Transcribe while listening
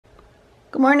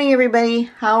Good morning, everybody.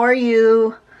 How are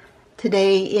you?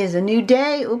 Today is a new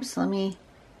day. Oops, let me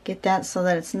get that so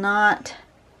that it's not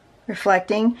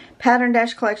reflecting. Pattern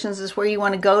Dash Collections is where you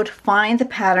want to go to find the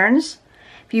patterns.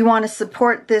 If you want to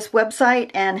support this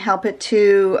website and help it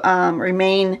to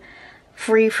remain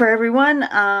free for everyone,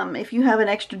 if you have an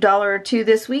extra dollar or two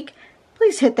this week,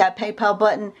 please hit that PayPal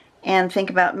button and think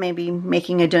about maybe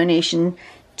making a donation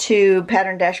to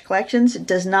Pattern Dash Collections. It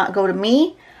does not go to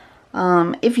me.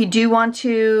 If you do want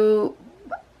to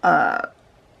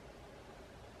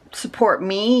support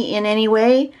me in any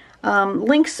way,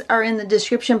 links are in the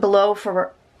description below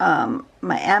for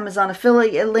my Amazon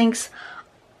affiliate links.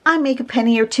 I make a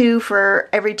penny or two for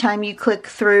every time you click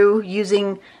through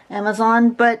using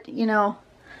Amazon, but you know,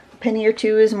 a penny or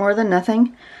two is more than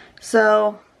nothing.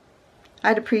 So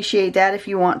I'd appreciate that if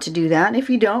you want to do that. If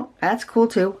you don't, that's cool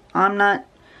too. I'm not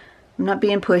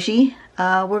being pushy.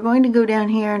 We're going to go down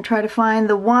here and try to find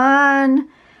the one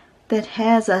that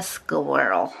has a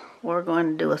squirrel. We're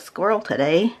going to do a squirrel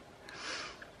today.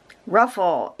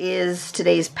 Ruffle is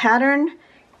today's pattern,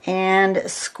 and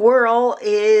squirrel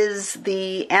is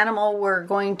the animal we're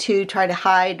going to try to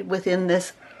hide within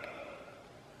this.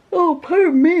 Oh,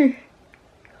 pardon me.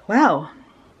 Wow.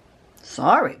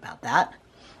 Sorry about that.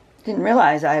 Didn't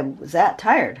realize I was that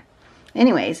tired.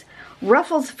 Anyways,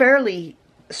 Ruffle's fairly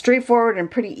straightforward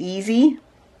and pretty easy.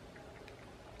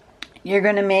 You're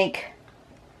going to make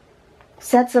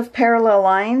sets of parallel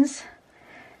lines.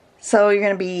 So you're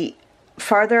going to be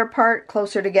farther apart,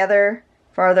 closer together,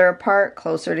 farther apart,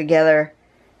 closer together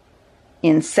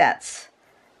in sets.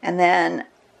 And then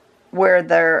where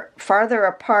they're farther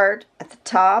apart at the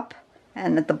top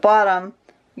and at the bottom,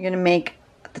 you're going to make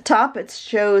at the top it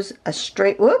shows a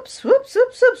straight, whoops, what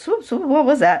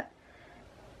was that?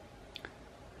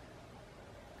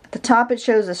 At the top it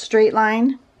shows a straight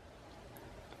line.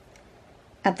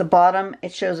 At the bottom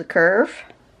it shows a curve.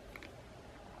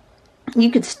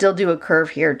 You could still do a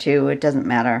curve here too, it doesn't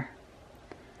matter.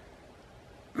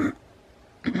 Well,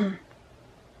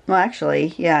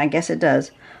 actually, yeah, I guess it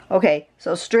does. Okay,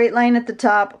 so straight line at the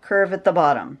top, curve at the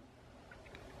bottom.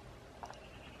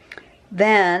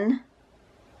 Then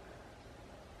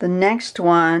the next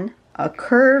one, a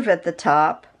curve at the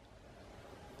top,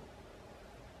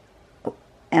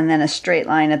 and then a straight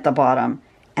line at the bottom.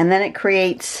 And then it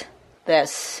creates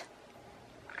this.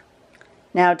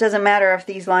 Now it doesn't matter if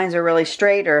these lines are really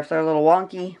straight or if they're a little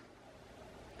wonky.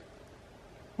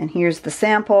 And here's the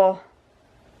sample.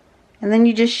 And then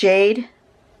you just shade.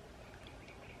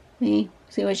 See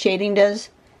what shading does?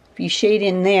 If you shade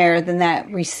in there, then that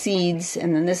recedes,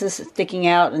 and then this is sticking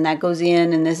out, and that goes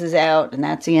in, and this is out, and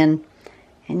that's in.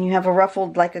 And you have a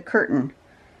ruffled like a curtain.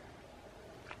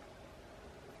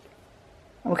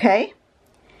 Okay,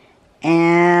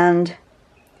 and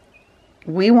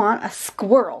we want a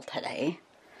squirrel today.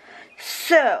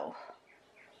 So,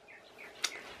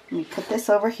 let me put this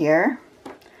over here.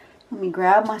 Let me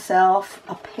grab myself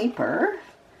a paper.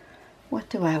 What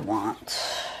do I want?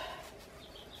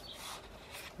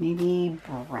 Maybe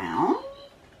brown?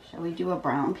 Shall we do a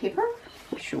brown paper?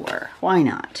 Sure, why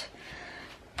not?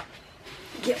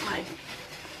 Get my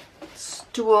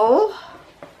stool.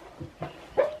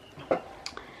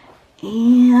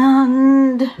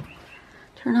 And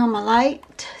turn on my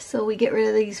light so we get rid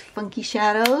of these funky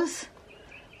shadows.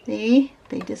 See,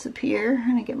 they disappear.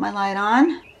 And I get my light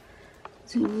on.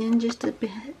 Zoom in just a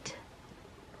bit.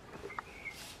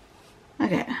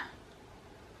 Okay.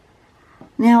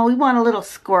 Now we want a little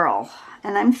squirrel.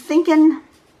 And I'm thinking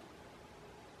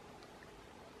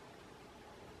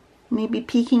maybe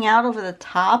peeking out over the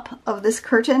top of this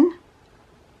curtain.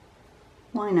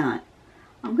 Why not?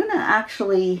 I'm going to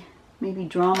actually maybe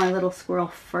draw my little squirrel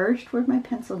first. Where'd my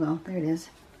pencil go? There it is.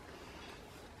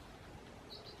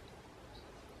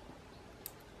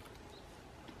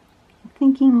 I'm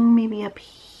thinking maybe up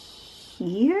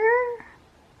here.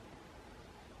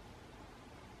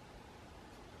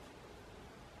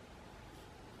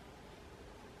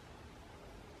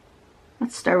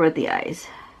 Let's start with the eyes.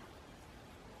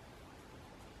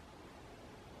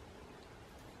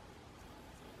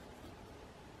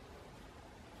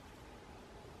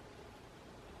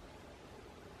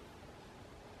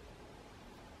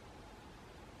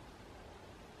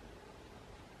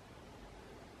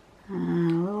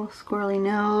 Squirrely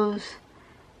nose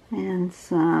and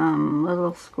some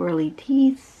little squirrely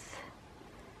teeth,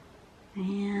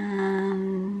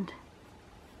 and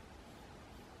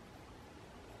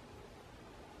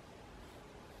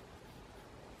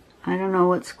I don't know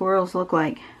what squirrels look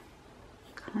like.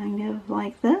 Kind of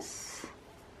like this.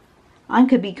 I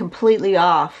could be completely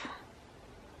off.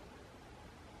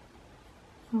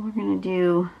 So we're going to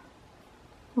do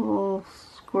little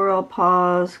squirrel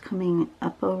paws coming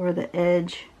up over the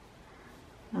edge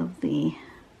of the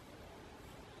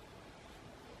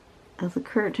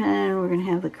curtain. We're going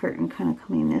to have the curtain kind of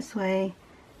coming this way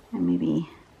and maybe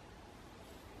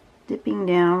dipping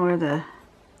down where the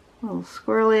little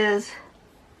squirrel is.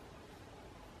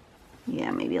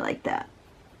 Yeah, maybe like that.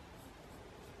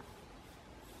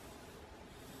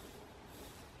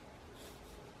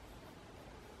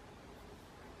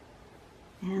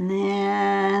 And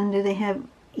then, do they have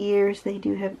ears? They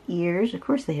do have ears. Of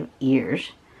course they have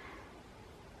ears.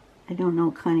 I don't know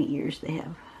what kind of ears they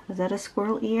have. Is that a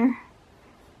squirrel ear?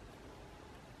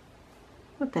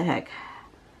 What the heck?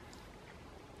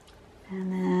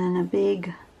 And then a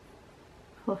big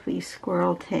fluffy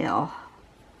squirrel tail.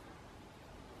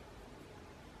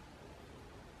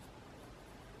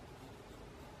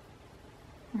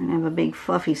 We're gonna have a big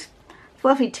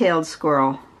fluffy-tailed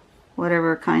squirrel,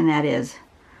 whatever kind that is.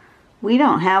 We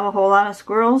don't have a whole lot of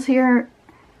squirrels here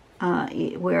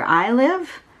where I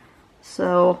live,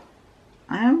 so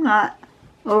I'm not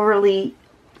overly,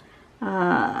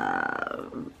 I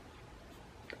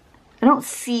don't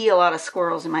see a lot of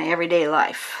squirrels in my everyday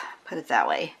life, put it that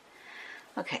way.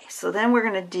 Okay, so then we're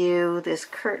going to do this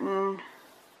curtain.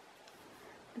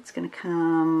 It's going to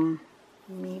come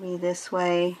maybe this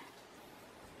way,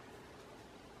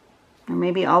 or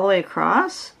maybe all the way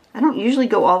across. I don't usually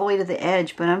go all the way to the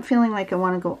edge, but I'm feeling like I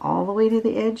want to go all the way to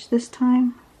the edge this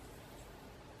time.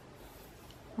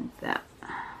 Like that.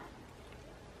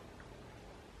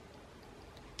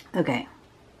 Okay.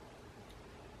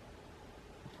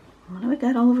 What do I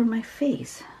got all over my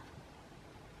face?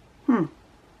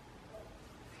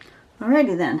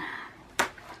 Alrighty then.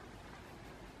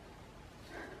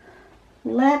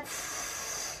 I'm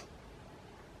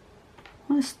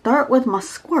going to start with my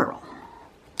squirrel,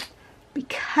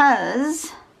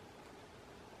 because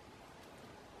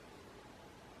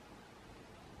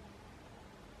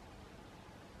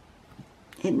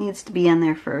it needs to be in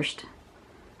there first,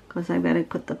 because I've got to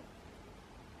put the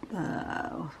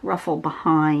ruffle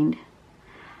behind.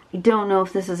 I don't know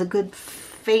if this is a good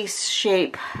face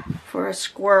shape for a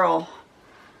squirrel.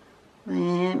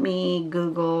 Let me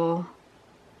Google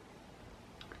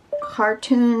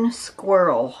cartoon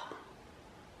squirrel.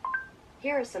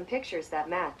 Here are some pictures that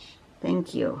match.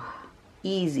 Thank you.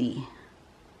 Easy.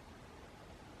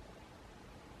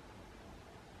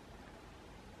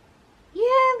 Yeah,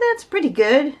 that's pretty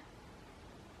good.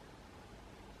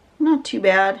 Not too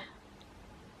bad.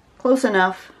 Close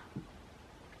enough.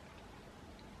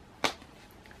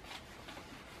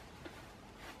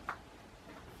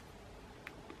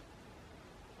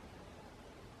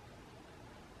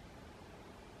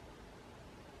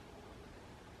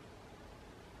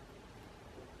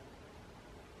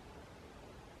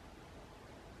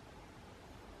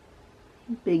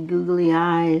 Big googly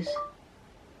eyes.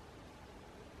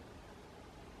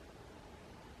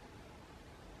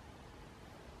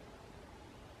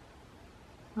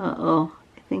 Uh-oh,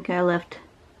 I think I left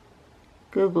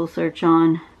Google search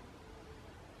on.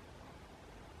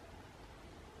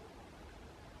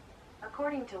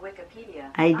 According to Wikipedia,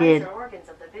 I did. eyes are organs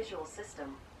of the visual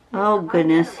system. Oh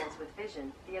goodness. Animals with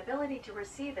vision, the ability to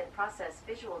receive and process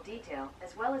visual detail,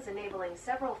 as well as enabling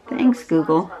several Thanks,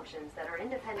 Google. functions that are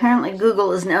independent. Apparently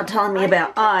Google is now telling me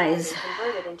about eyes.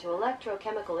 Converted into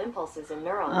electrochemical impulses in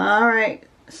neurons. Alright,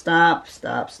 stop.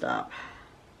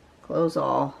 Close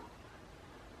all.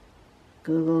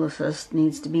 Google Assist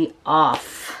needs to be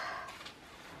off.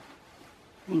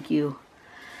 Thank you.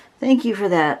 Thank you for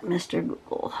that, Mr.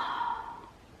 Google.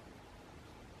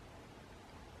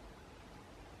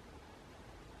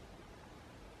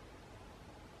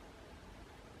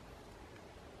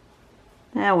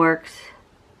 That works.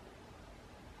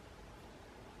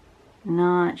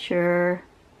 Not sure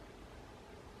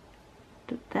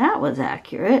that was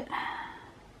accurate.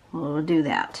 We'll do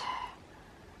that.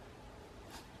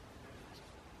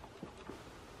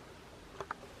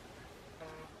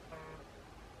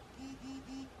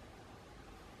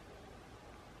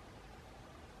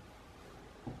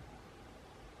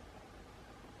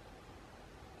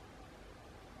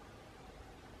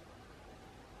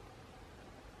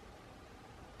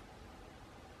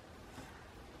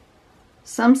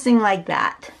 Something like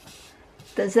that.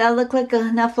 Does that look like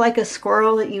enough like a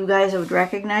squirrel that you guys would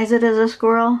recognize it as a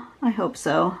squirrel? I hope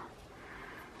so.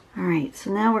 Alright, so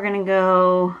now we're going to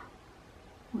go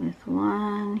with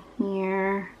one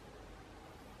here.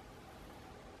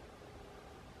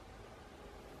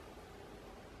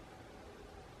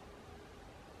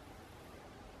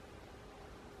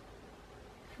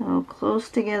 So close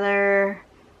together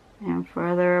and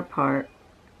farther apart.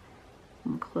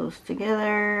 And close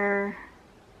together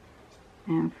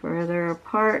and further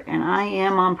apart, and I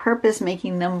am on purpose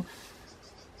making them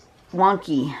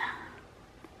wonky.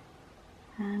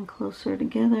 And closer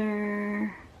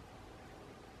together,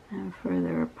 and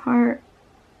further apart,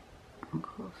 and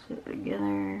closer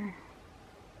together,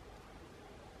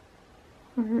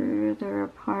 further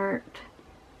apart,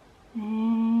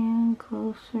 and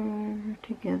closer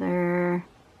together,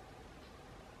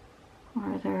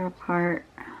 farther apart,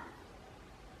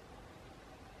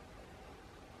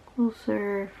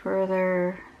 closer,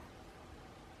 further,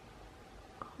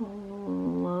 closer,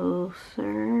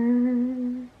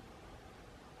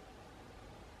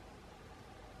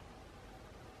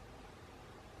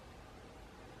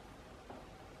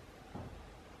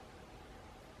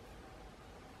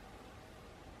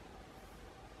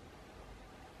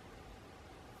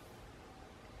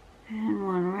 and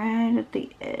one right at the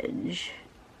edge.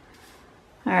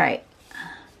 All right,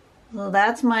 so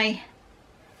that's my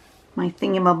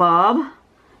thingamabob.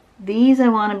 These I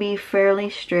want to be fairly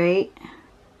straight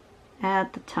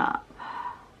at the top.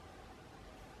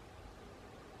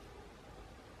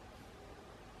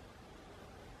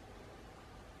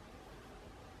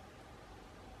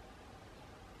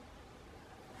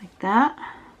 Like that.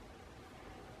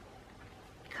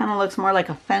 Kind of looks more like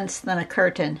a fence than a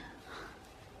curtain.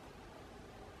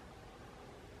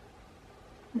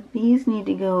 These need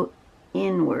to go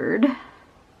inward.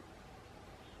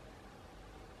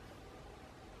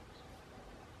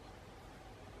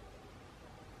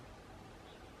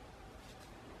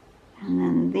 And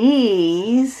then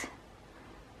these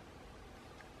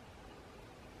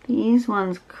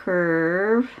ones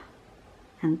curve,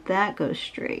 and that goes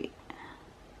straight.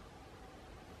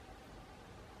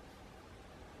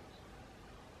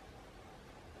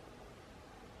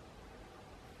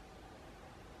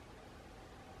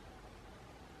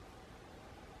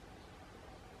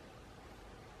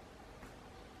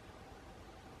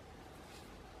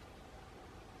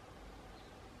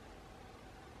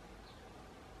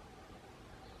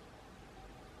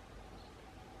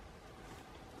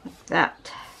 Like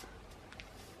that.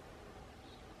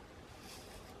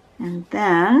 And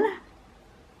then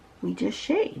we just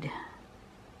shade.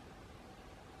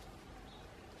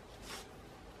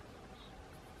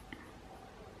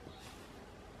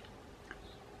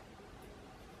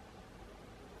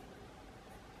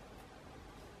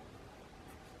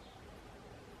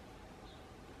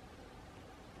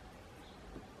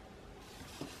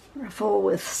 Ruffle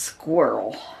with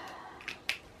squirrel.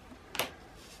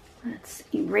 Let's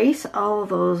erase all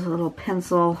those little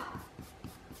pencil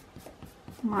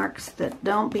marks that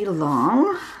don't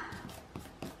belong.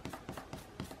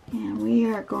 And we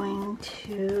are going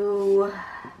to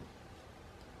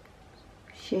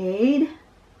shade.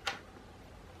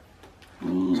 I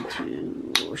need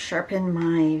to sharpen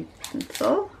my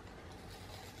pencil.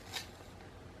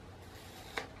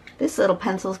 This little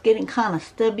pencil's getting kind of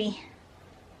stubby.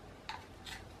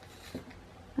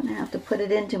 I'm gonna have to put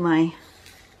it into my...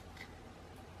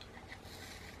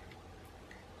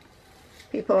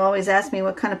 People always ask me,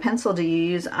 what kind of pencil do you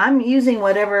use? I'm using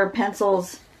whatever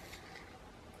pencils.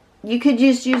 You could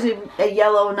just use a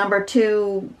yellow number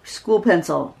 2 school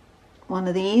pencil. One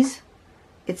of these.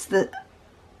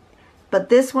 But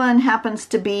this one happens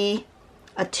to be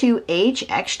a 2H,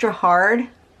 extra hard.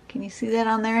 Can you see that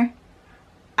on there?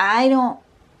 I don't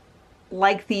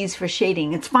like these for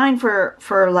shading. It's fine for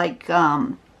like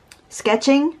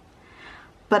sketching,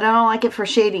 but I don't like it for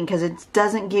shading because it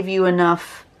doesn't give you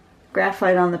enough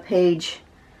graphite on the page.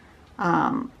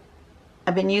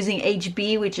 I've been using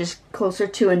HB, which is closer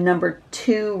to a number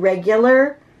 2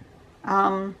 regular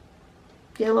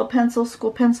yellow pencil,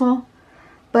 school pencil.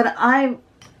 But I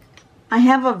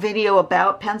have a video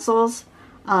about pencils.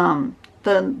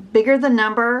 The bigger the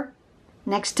number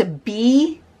next to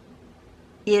B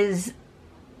is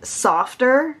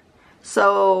softer.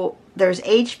 So there's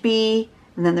HB,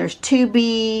 and then there's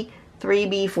 2B,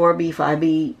 3B, 4B,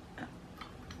 5B.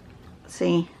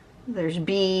 See, there's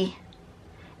B.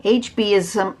 HB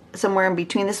is somewhere in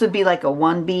between. This would be like a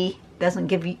 1B.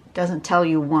 Doesn't tell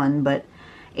you 1, but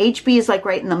HB is like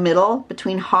right in the middle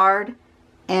between hard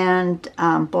and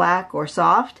black or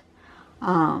soft.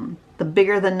 The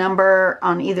bigger the number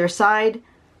on either side,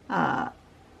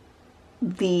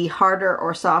 the harder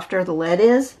or softer the lead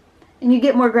is, and you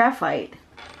get more graphite.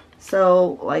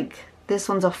 So like this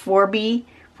one's a 4B.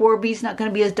 4B is not going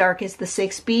to be as dark as the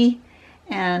 6B,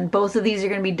 and both of these are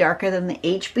going to be darker than the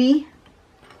HB,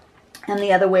 and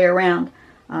the other way around.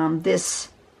 This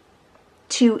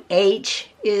 2H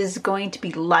is going to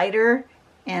be lighter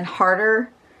and harder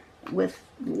with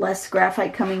less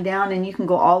graphite coming down, and you can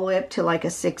go all the way up to like a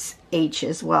 6H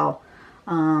as well.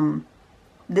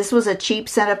 This was a cheap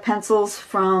set of pencils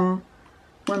from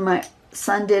when my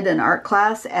son did an art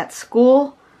class at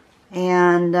school,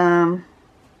 and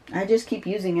I just keep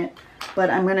using it. But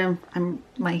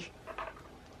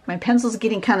my pencil's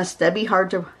getting kind of stubby, hard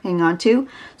to hang on to.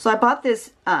 So I bought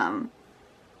this pencil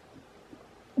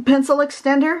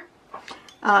extender.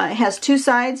 It has two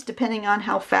sides depending on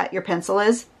how fat your pencil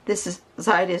is.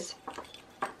 Side is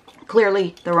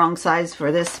clearly the wrong size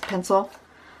for this pencil.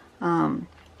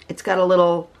 It's got a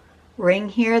little ring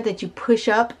here that you push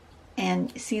up,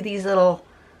 and see these little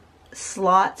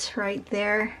slots right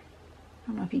there. I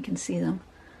don't know if you can see them,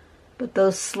 but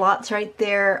those slots right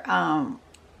there,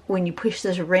 when you push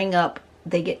this ring up,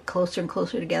 they get closer and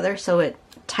closer together, so it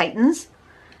tightens.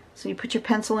 So you put your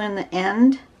pencil in the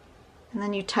end, and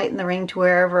then you tighten the ring to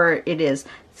wherever it is.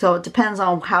 So it depends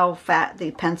on how fat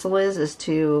the pencil is as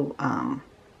to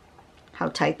how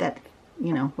tight that,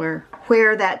 you know,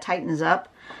 where that tightens up.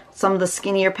 Some of the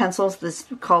skinnier pencils, this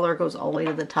collar goes all the way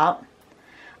to the top.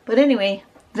 But anyway,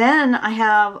 then I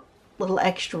have a little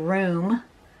extra room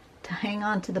to hang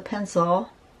on to the pencil.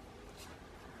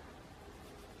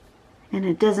 And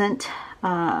it doesn't,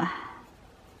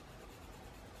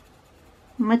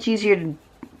 much easier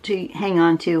to hang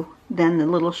on to than the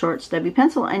little short stubby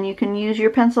pencil. And you can use your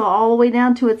pencil all the way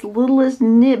down to its littlest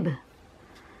nib,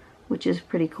 which is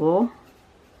pretty cool.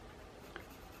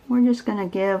 We're just going to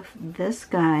give this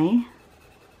guy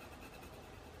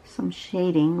some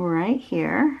shading right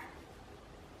here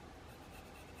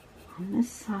on this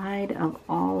side of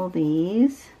all of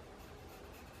these.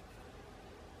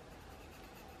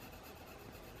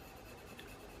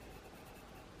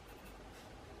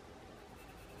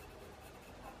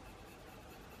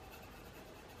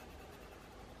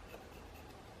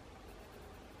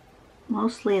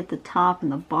 Mostly at the top and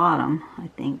the bottom, I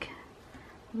think,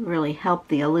 really help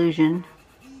the illusion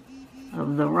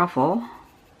of the ruffle.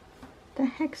 What the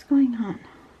heck's going on?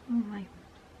 Oh, my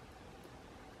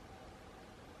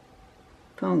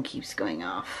phone keeps going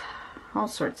off. All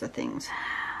sorts of things.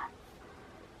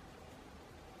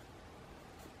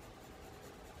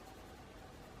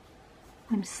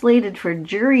 I'm slated for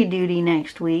jury duty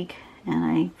next week, and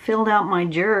I filled out my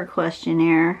juror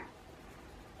questionnaire,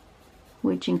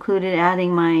 which included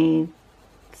adding my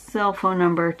cell phone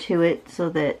number to it so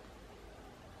that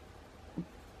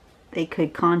they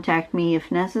could contact me if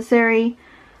necessary.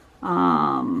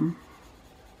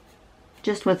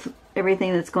 Just with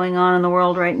everything that's going on in the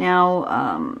world right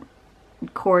now,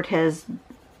 court has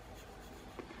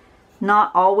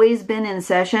not always been in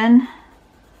session.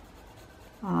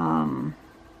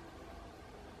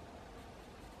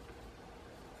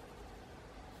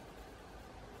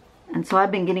 And so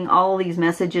I've been getting all these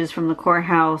messages from the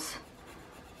courthouse.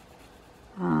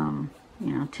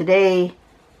 You know, today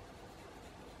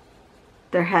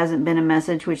there hasn't been a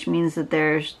message, which means that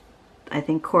I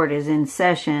think court is in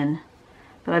session.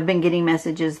 But I've been getting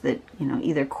messages that, you know,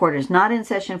 either court is not in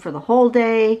session for the whole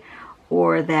day,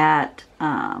 or that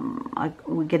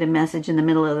we get a message in the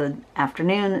middle of the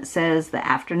afternoon that says the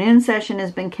afternoon session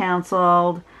has been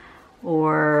canceled,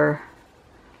 or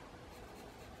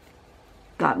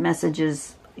got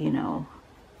messages, you know,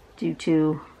 due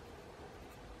to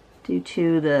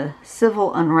the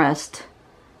civil unrest,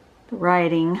 the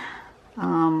rioting,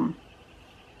 the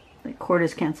court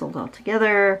is canceled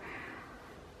altogether.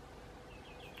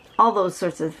 All those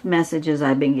sorts of messages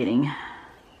I've been getting.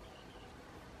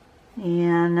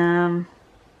 And not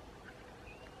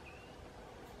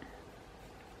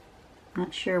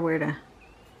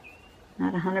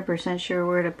 100% sure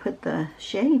where to put the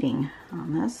shading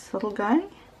on this little guy.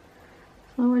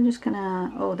 So we're just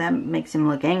gonna, oh, that makes him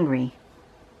look angry.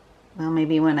 Well,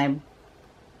 maybe when I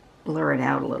blur it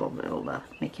out a little bit, it'll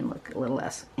make him look a little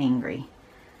less angry.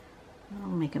 I'll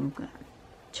make him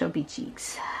chubby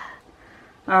cheeks.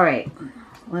 All right,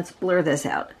 let's blur this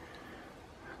out.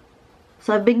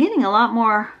 So I've been getting a lot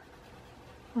more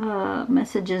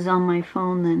messages on my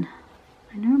phone than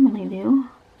I normally do.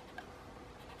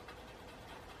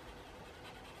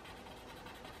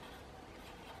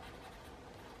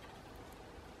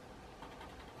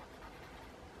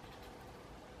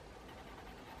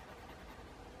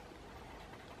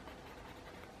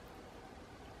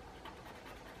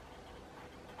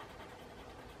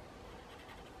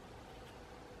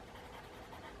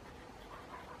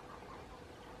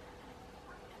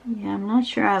 Yeah, I'm not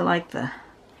sure I like that,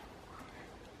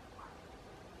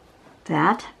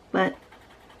 but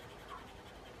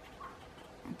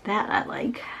that I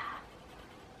like.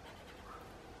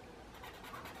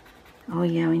 Oh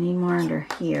yeah, we need more under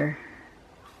here.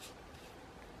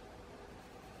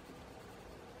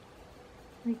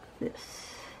 Like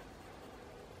this.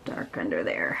 Dark. dark under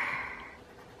there.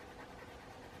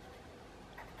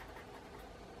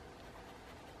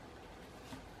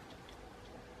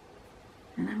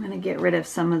 And I'm going to get rid of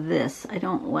some of this. I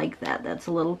don't like that. That's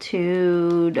a little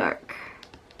too dark.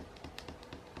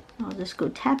 I'll just go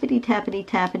tappity, tappity,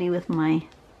 tappity with my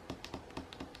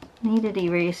kneaded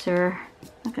eraser. I'm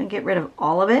not going to get rid of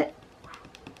all of it,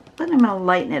 but I'm going to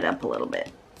lighten it up a little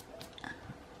bit.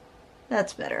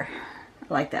 That's better.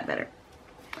 I like that better.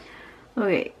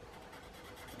 Okay.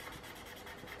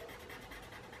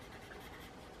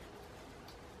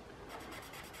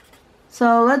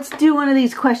 So let's do one of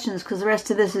these questions, because the rest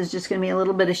of this is just going to be a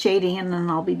little bit of shading and then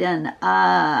I'll be done.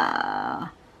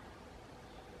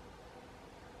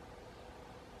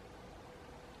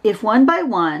 If one by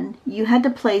one you had to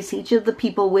place each of the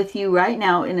people with you right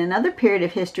now in another period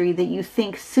of history that you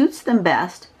think suits them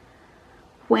best,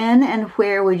 when and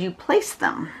where would you place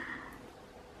them?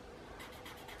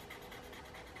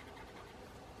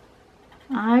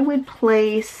 I would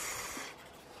place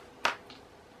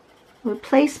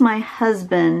my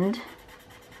husband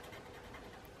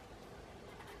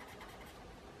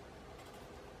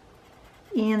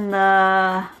in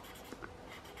the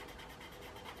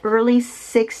early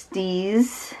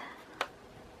 60s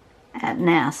at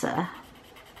NASA.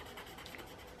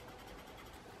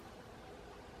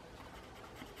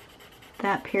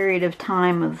 That period of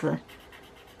time of the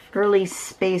early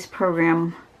space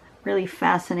program really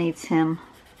fascinates him.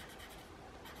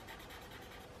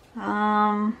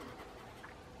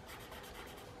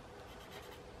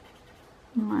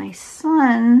 My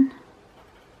son,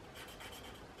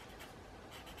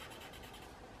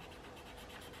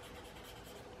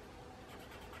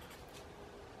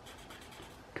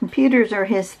 computers are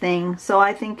his thing, so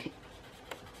I think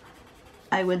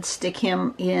I would stick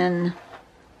him in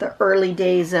the early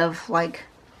days of like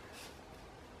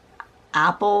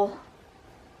Apple,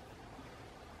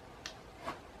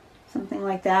 something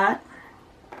like that.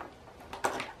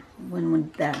 When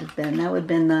would that have been? That would have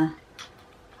been the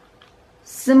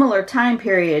similar time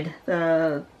period,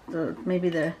 maybe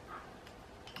the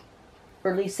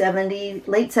early 70s,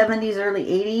 late 70s, early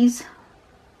 80s,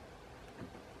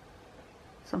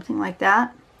 something like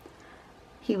that.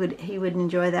 He would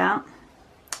enjoy that.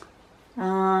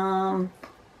 And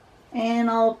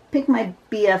I'll pick my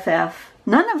BFF.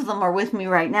 None of them are with me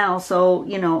right now, so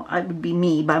you know I would be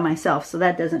me by myself, so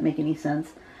that doesn't make any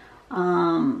sense.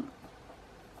 And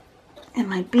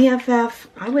my BFF,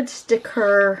 I would stick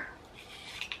her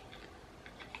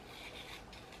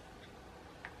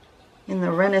in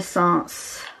the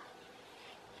Renaissance.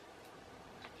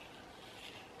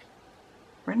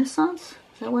 Renaissance?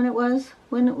 Is that when it was?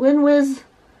 When was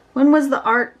the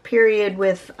art period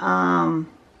with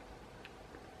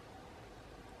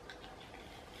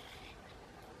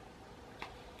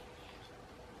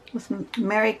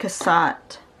Mary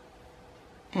Cassatt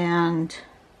and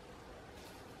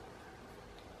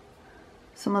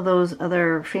some of those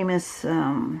other famous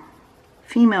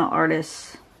female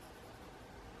artists?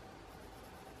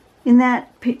 In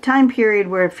that time period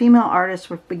where female artists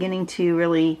were beginning to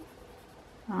really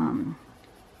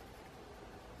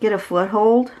get a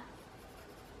foothold,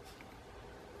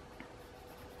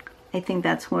 I think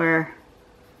that's where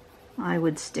I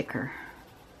would stick her.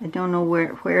 I don't know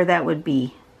where that would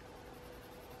be.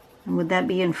 And would that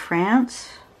be in France?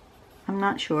 I'm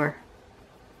not sure.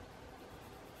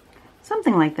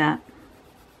 Something like that.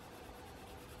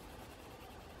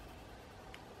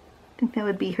 I think that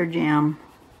would be her jam.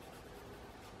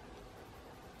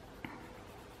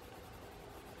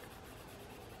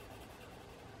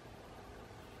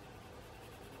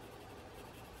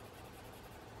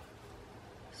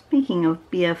 Speaking of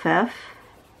BFF,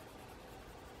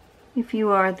 if you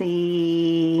are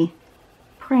the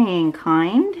praying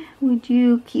kind, would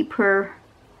you keep her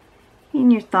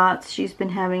in your thoughts? She's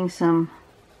been having some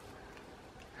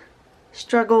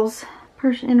struggles,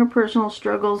 interpersonal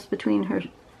struggles between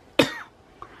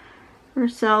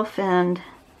herself and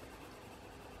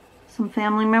some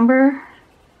family member,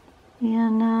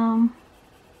 and I'm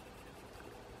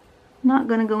not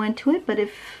going to go into it, but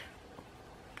if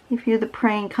you're the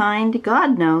praying kind,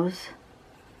 God knows.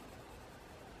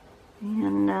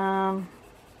 And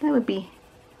that would be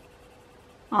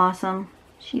awesome.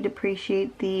 She'd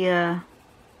appreciate the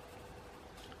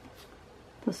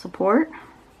support.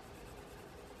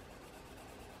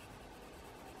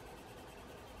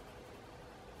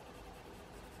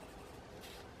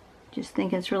 Just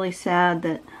think it's really sad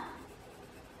that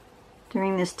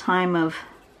during this time of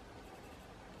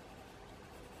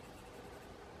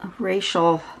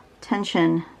racial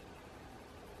tension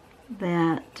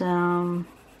that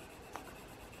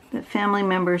that family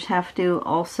members have to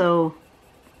also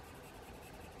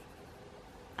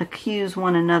accuse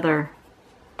one another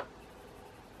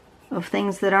of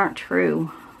things that aren't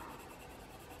true.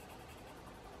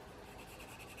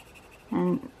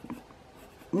 And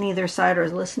neither side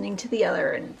is listening to the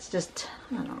other, and it's just,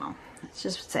 I don't know, it's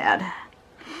just sad. I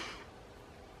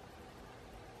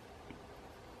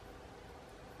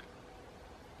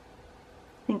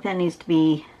think that needs to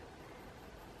be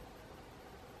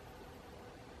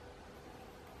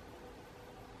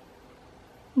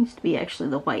actually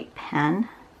the white pen.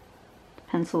 The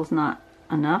pencil's not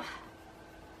enough.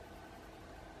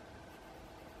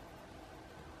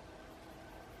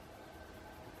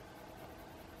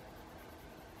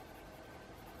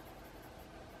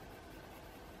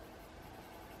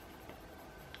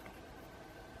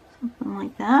 Something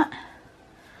like that.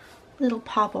 Little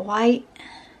pop of white.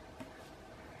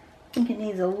 I think it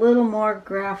needs a little more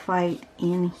graphite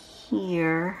in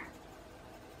here.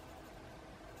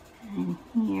 And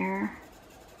here.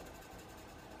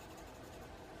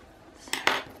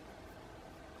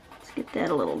 Let's get that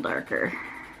a little darker.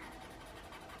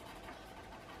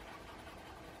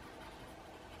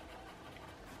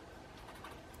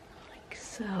 Like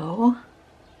so.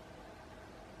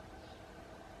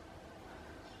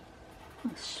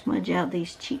 Let's smudge out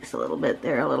these cheeks a little bit.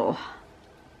 They're a little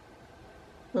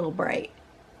bright.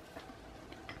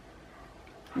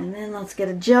 And then let's get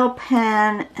a gel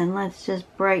pen and let's just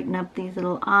brighten up these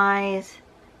little eyes,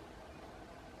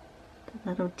 the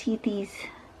little teethies.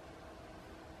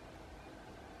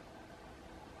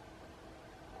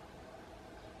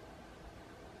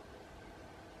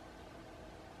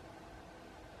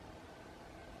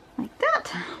 Like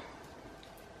that.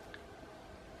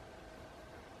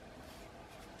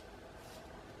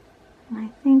 And I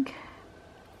think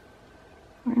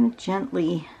we're going to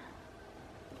gently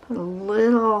put a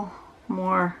little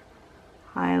more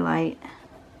highlight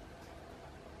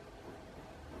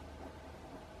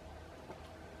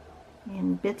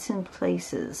in bits and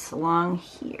places along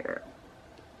here,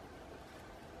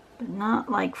 but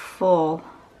not like full.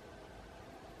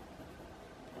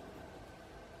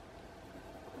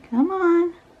 Come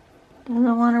on,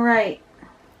 doesn't want to write.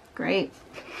 Great,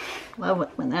 love it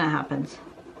when that happens.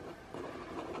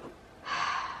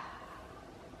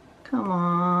 Come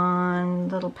on,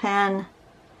 little pen.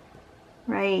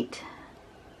 Right.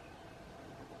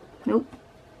 Nope.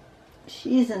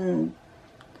 She's a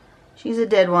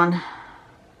dead one.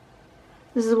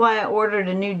 This is why I ordered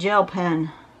a new gel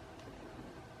pen.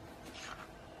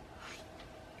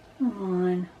 Come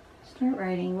on. Start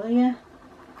writing, will ya?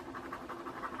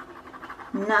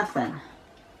 Nothing.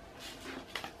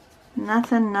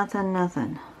 Nothing, nothing,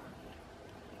 nothing.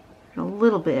 A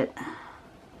little bit.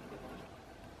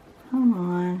 Come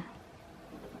on.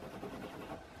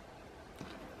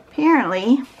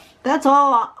 Apparently, that's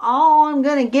all I'm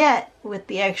gonna get with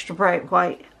the extra bright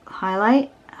white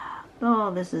highlight.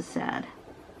 Oh, this is sad.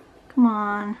 Come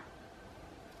on.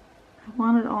 I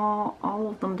wanted all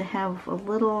of them to have a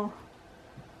little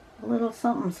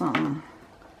something something.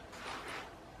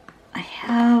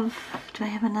 Do I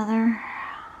have another?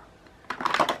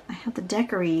 I have the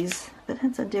Decories, but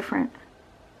that's a different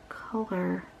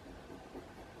color.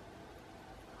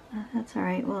 That's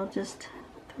alright, we'll just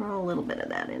throw a little bit of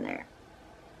that in there.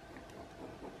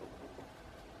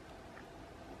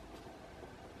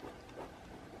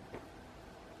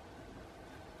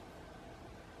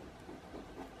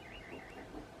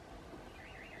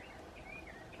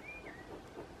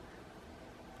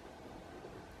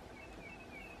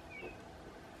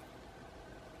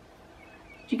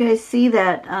 Did you guys see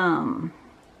that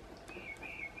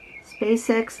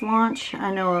SpaceX launch?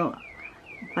 I know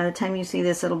by the time you see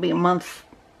this, it'll be a month.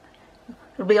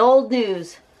 It'll be old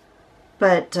news.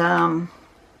 But I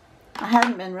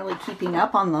haven't been really keeping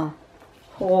up on the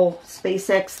whole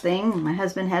SpaceX thing. My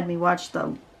husband had me watch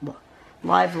the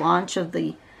live launch of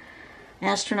the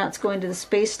astronauts going to the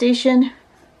space station.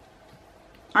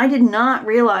 I did not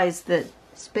realize that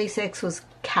SpaceX was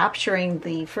capturing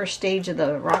the first stage of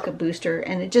the rocket booster,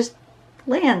 and it just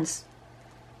lands.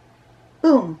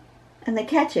 Boom. And they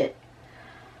catch it.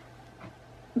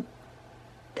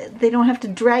 They don't have to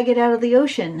drag it out of the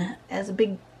ocean as a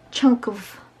big chunk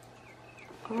of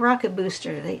a rocket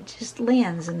booster. It just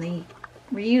lands and they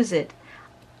reuse it.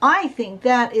 I think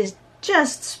that is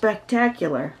just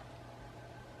spectacular.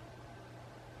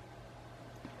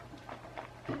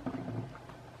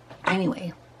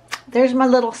 Anyway, there's my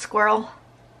little squirrel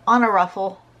on a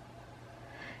ruffle.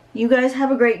 You guys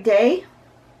have a great day.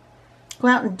 Go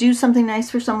out and do something nice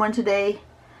for someone today.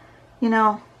 You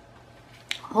know,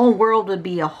 the whole world would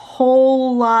be a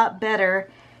whole lot better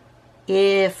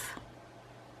if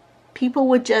people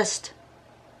would just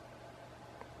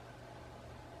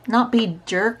not be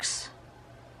jerks.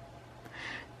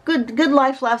 Good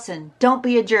life lesson. Don't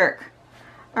be a jerk.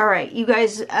 All right, you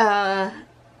guys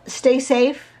stay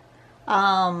safe.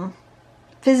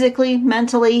 Physically,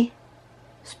 mentally,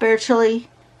 spiritually.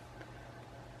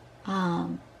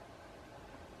 Wow.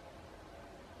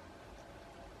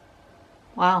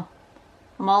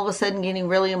 I'm all of a sudden getting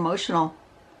really emotional,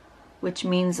 which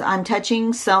means I'm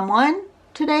touching someone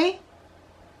today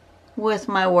with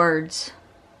my words.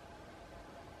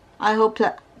 I hope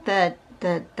that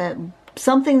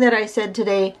something that I said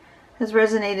today has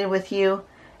resonated with you,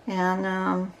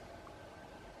 and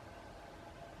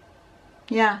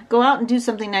yeah, go out and do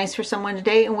something nice for someone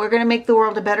today, and we're going to make the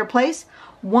world a better place,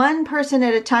 one person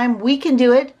at a time. We can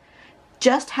do it.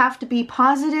 Just have to be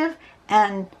positive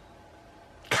and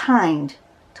kind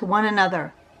to one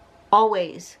another,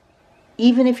 always.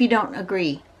 Even if you don't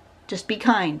agree, just be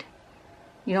kind.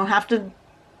 You don't have to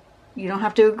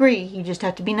agree. You just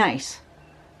have to be nice.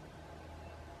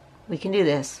 We can do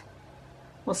this.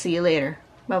 We'll see you later.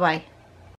 Bye-bye.